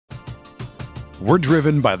We're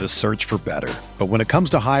driven by the search for better. But when it comes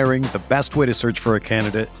to hiring, the best way to search for a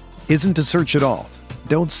candidate isn't to search at all.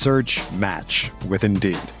 Don't search, match with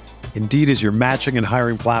Indeed. Indeed is your matching and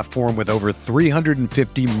hiring platform with over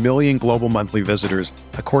 350 million global monthly visitors,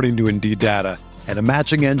 according to Indeed data, and a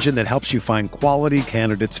matching engine that helps you find quality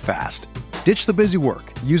candidates fast. Ditch the busy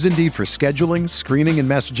work. Use Indeed for scheduling, screening, and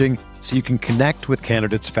messaging so you can connect with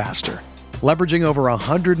candidates faster. Leveraging over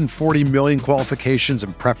 140 million qualifications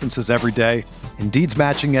and preferences every day, Indeed's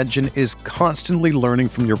matching engine is constantly learning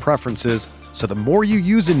from your preferences, so the more you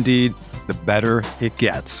use Indeed, the better it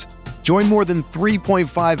gets. Join more than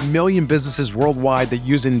 3.5 million businesses worldwide that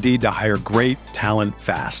use Indeed to hire great talent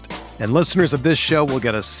fast. And listeners of this show will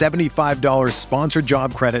get a $75 sponsored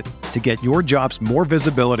job credit to get your jobs more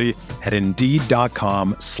visibility at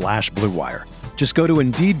Indeed.com/Blue Wire. Just go to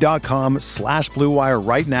Indeed.com/Blue Wire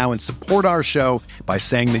right now and support our show by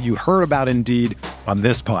saying that you heard about Indeed on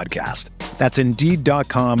this podcast. That's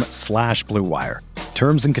Indeed.com/Blue Wire.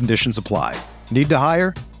 Terms and conditions apply. Need to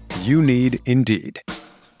hire? You need Indeed.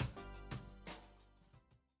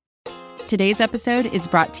 Today's episode is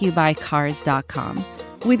brought to you by Cars.com.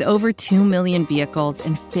 With over 2 million vehicles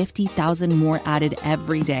and 50,000 more added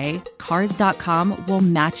every day, Cars.com will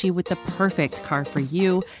match you with the perfect car for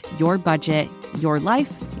you, your budget, your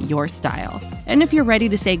life, your style. And if you're ready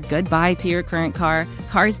to say goodbye to your current car,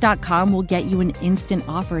 Cars.com will get you an instant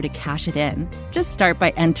offer to cash it in. Just start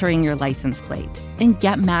by entering your license plate and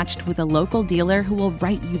get matched with a local dealer who will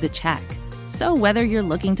write you the check. So whether you're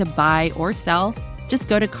looking to buy or sell, just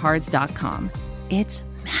go to Cars.com. It's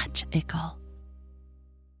magical.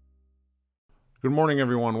 Good morning,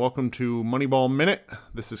 everyone. Welcome to Moneyball Minute.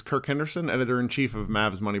 This is Kirk Henderson, editor-in-chief of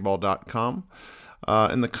MavsMoneyball.com.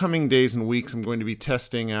 In the coming days and weeks, I'm going to be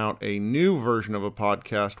testing out a new version of a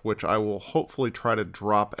podcast, which I will hopefully try to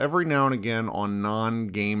drop every now and again on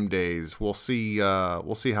non-game days. We'll see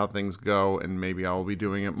how things go, and maybe I will be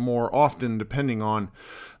doing it more often, depending on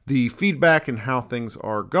the feedback and how things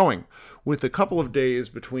are going. With a couple of days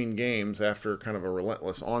between games after kind of a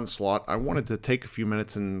relentless onslaught, I wanted to take a few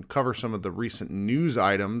minutes and cover some of the recent news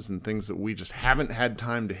items and things that we just haven't had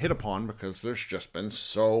time to hit upon because there's just been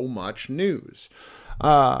so much news.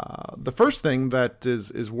 The first thing that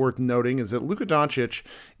is worth noting is that Luka Doncic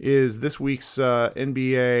is this week's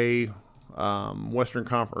NBA Western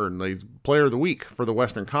Conference, or he's Player of the Week for the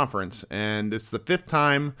Western Conference, and it's the fifth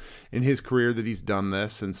time in his career that he's done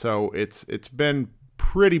this, and so it's been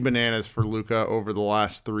pretty bananas for Luka over the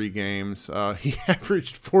last 3 games. He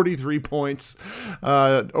averaged 43 points,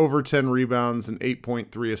 over 10 rebounds, and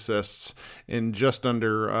 8.3 assists in just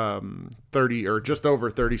under 30 or just over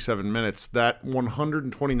 37 minutes. That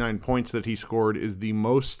 129 points that he scored is the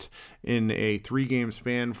most in a 3-game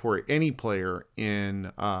span for any player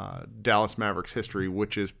in Dallas Mavericks history,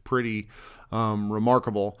 which is pretty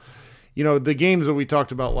remarkable. You know, the games that we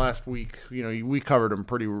talked about last week, you know, we covered them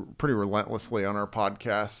pretty relentlessly on our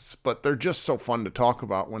podcasts, but they're just so fun to talk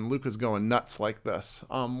about when Luka's going nuts like this.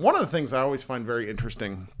 One of the things I always find very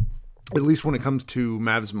interesting, at least when it comes to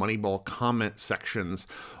Mavs Moneyball comment sections,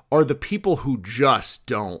 are the people who just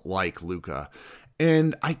don't like Luka.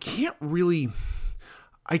 And I can't really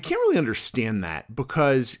understand that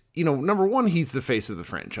because, you know, number one, he's the face of the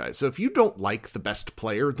franchise. So if you don't like the best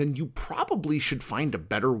player, then you probably should find a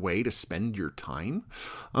better way to spend your time.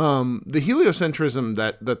 The heliocentrism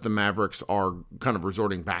that the Mavericks are kind of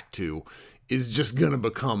resorting back to is just going to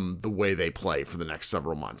become the way they play for the next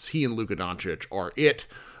several months. He and Luka Doncic are it.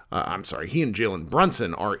 He and Jalen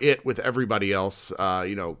Brunson are it, with everybody else,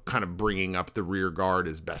 kind of bringing up the rear guard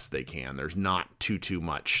as best they can. There's not too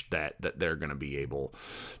much that they're going to be able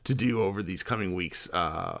to do over these coming weeks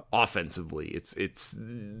offensively. It's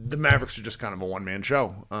the Mavericks are just kind of a one-man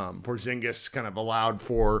show. Porzingis kind of allowed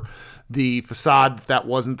for the facade that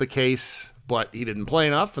wasn't the case, but he didn't play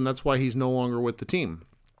enough, and that's why he's no longer with the team.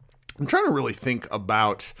 I'm trying to really think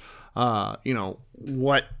about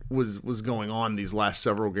what was going on these last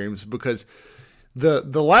several games, because the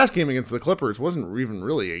last game against the Clippers wasn't even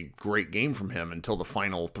really a great game from him until the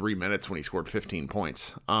final 3 minutes when he scored 15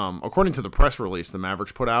 points. According to the press release the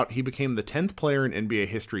Mavericks put out, he became the 10th player in NBA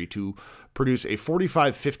history to produce a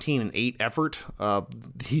 45, 15, and 8 effort.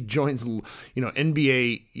 He joins,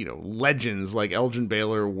 NBA, legends like Elgin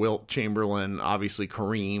Baylor, Wilt Chamberlain, obviously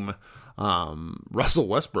Kareem, Russell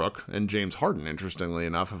Westbrook, and James Harden, interestingly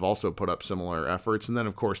enough, have also put up similar efforts. And then,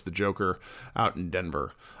 of course, the Joker out in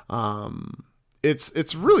Denver.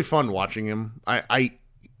 It's really fun watching him. I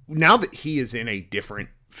now that he is in a different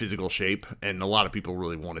physical shape, and a lot of people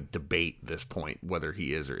really want to debate this point, whether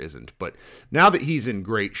he is or isn't, but now that he's in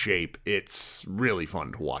great shape, it's really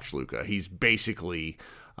fun to watch Luka. He's basically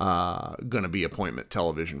going to be appointment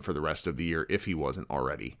television for the rest of the year if he wasn't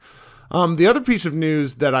already. The other piece of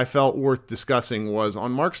news that I felt worth discussing was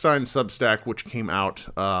on Marc Stein's Substack, which came out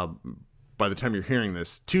by the time you're hearing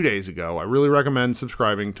this 2 days ago. I really recommend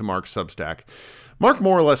subscribing to Marc's Substack. Marc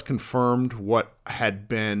more or less confirmed what had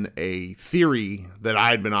been a theory that I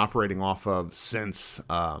had been operating off of since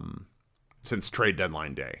trade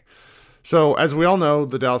deadline day. So, as we all know,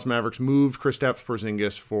 the Dallas Mavericks moved Kristaps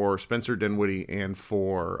Porzingis for Spencer Dinwiddie and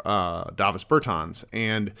for Davis Bertans.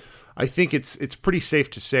 And I think it's pretty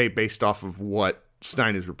safe to say, based off of what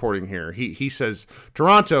Stein is reporting here, he says,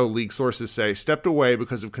 Toronto, league sources say, stepped away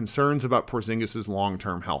because of concerns about Porzingis'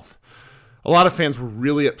 long-term health. A lot of fans were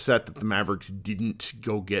really upset that the Mavericks didn't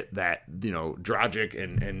go get that, Dragic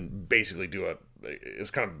and basically do it's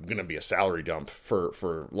kind of going to be a salary dump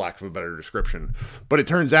for lack of a better description. But it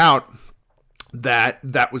turns out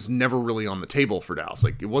that was never really on the table for Dallas.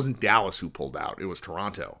 Like, it wasn't Dallas who pulled out, it was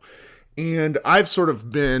Toronto. And I've sort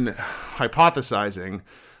of been hypothesizing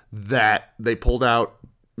that they pulled out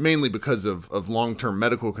mainly because of long-term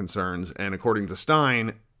medical concerns. And according to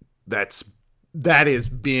Stein, that's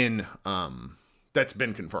been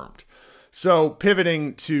confirmed. So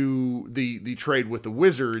pivoting to the trade with the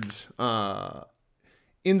Wizards,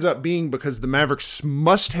 ends up being because the Mavericks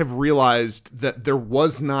must have realized that there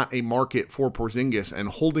was not a market for Porzingis, and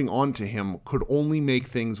holding on to him could only make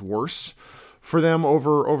things worse for them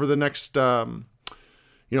over the next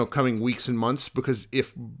coming weeks and months. Because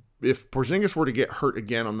if Porzingis were to get hurt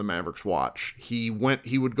again on the Mavericks watch, he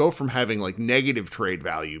would go from having like negative trade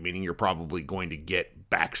value, meaning you're probably going to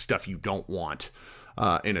get back stuff you don't want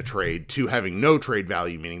in a trade, to having no trade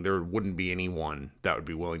value, meaning there wouldn't be anyone that would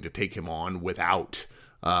be willing to take him on without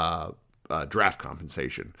draft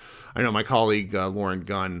compensation. I know my colleague Lauren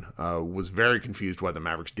Gunn was very confused why the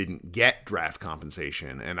Mavericks didn't get draft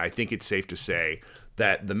compensation, and I think it's safe to say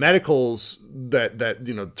that the medicals that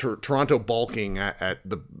Toronto balking at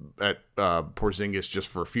Porzingis just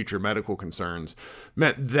for future medical concerns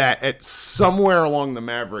meant that at somewhere along the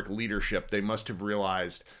Maverick leadership they must have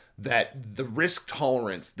realized that the risk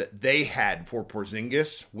tolerance that they had for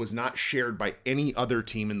Porzingis was not shared by any other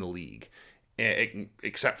team in the league,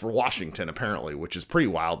 except for Washington, apparently, which is pretty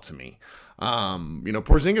wild to me.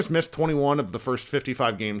 Porzingis missed 21 of the first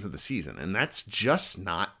 55 games of the season, and that's just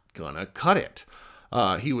not gonna cut it.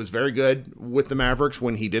 He was very good with the Mavericks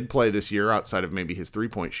when he did play this year, outside of maybe his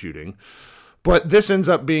three-point shooting. But this ends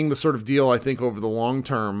up being the sort of deal, I think, over the long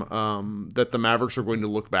term, that the Mavericks are going to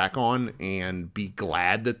look back on and be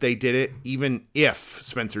glad that they did it, even if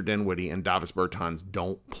Spencer Dinwiddie and Davis Bertans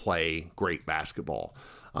don't play great basketball.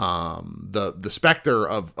 The specter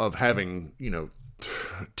of having,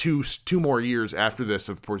 two more years after this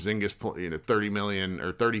of Porzingis, 30 million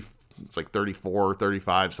or 30, it's like 34,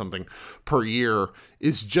 35 something per year,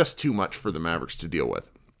 is just too much for the Mavericks to deal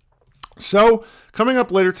with. So coming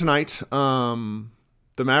up later tonight, the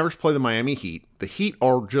Mavericks play the Miami Heat. The Heat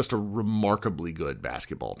are just a remarkably good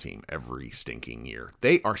basketball team every stinking year.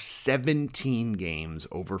 They are 17 games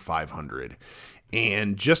over 500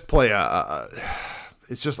 and just play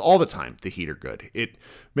it's just all the time the Heat are good. It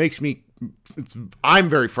makes I'm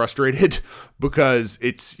very frustrated because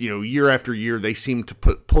it's, year after year they seem to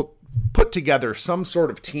put together some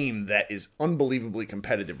sort of team that is unbelievably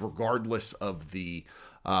competitive regardless of the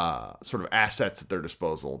sort of assets at their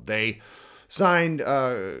disposal. They signed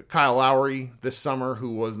Kyle Lowry this summer,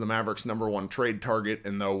 who was the Mavericks' #1 trade target,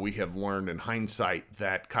 and though we have learned in hindsight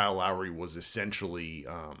that Kyle Lowry was essentially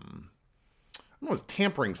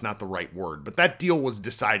tampering's not the right word, but that deal was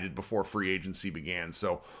decided before free agency began.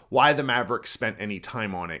 So why the Mavericks spent any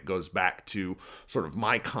time on it goes back to sort of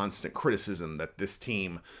my constant criticism that this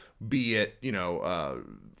team, be it,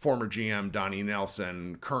 former GM Donnie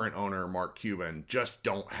Nelson, current owner Marc Cuban, just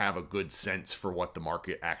don't have a good sense for what the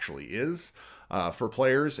market actually is for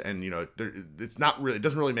players. And, it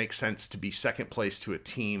doesn't really make sense to be second place to a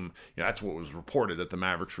team. That's what was reported, that the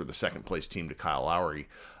Mavericks were the second place team to Kyle Lowry.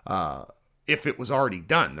 If it was already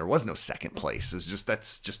done, there was no second place.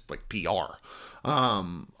 That's just like PR.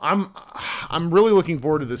 I'm really looking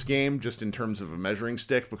forward to this game just in terms of a measuring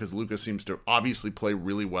stick, because Luka seems to obviously play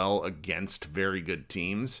really well against very good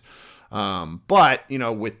teams. But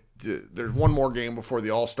there's one more game before the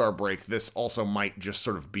All-Star break. This also might just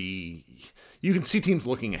sort of be, you can see teams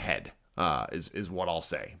looking ahead, is what I'll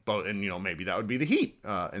say. And maybe that would be the Heat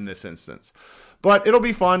in this instance. But it'll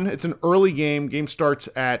be fun. It's an early game. Game starts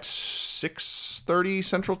at 6:30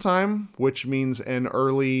 Central Time, which means an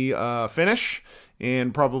early finish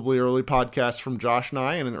and probably early podcast from Josh and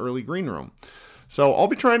I and an early green room. So I'll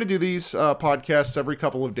be trying to do these podcasts every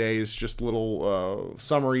couple of days, just little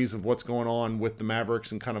summaries of what's going on with the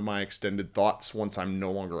Mavericks and kind of my extended thoughts once I'm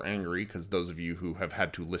no longer angry, because those of you who have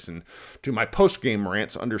had to listen to my post-game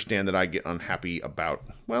rants understand that I get unhappy about,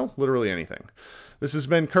 well, literally anything. This has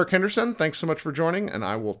been Kirk Henderson. Thanks so much for joining, and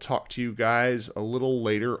I will talk to you guys a little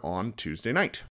later on Tuesday night.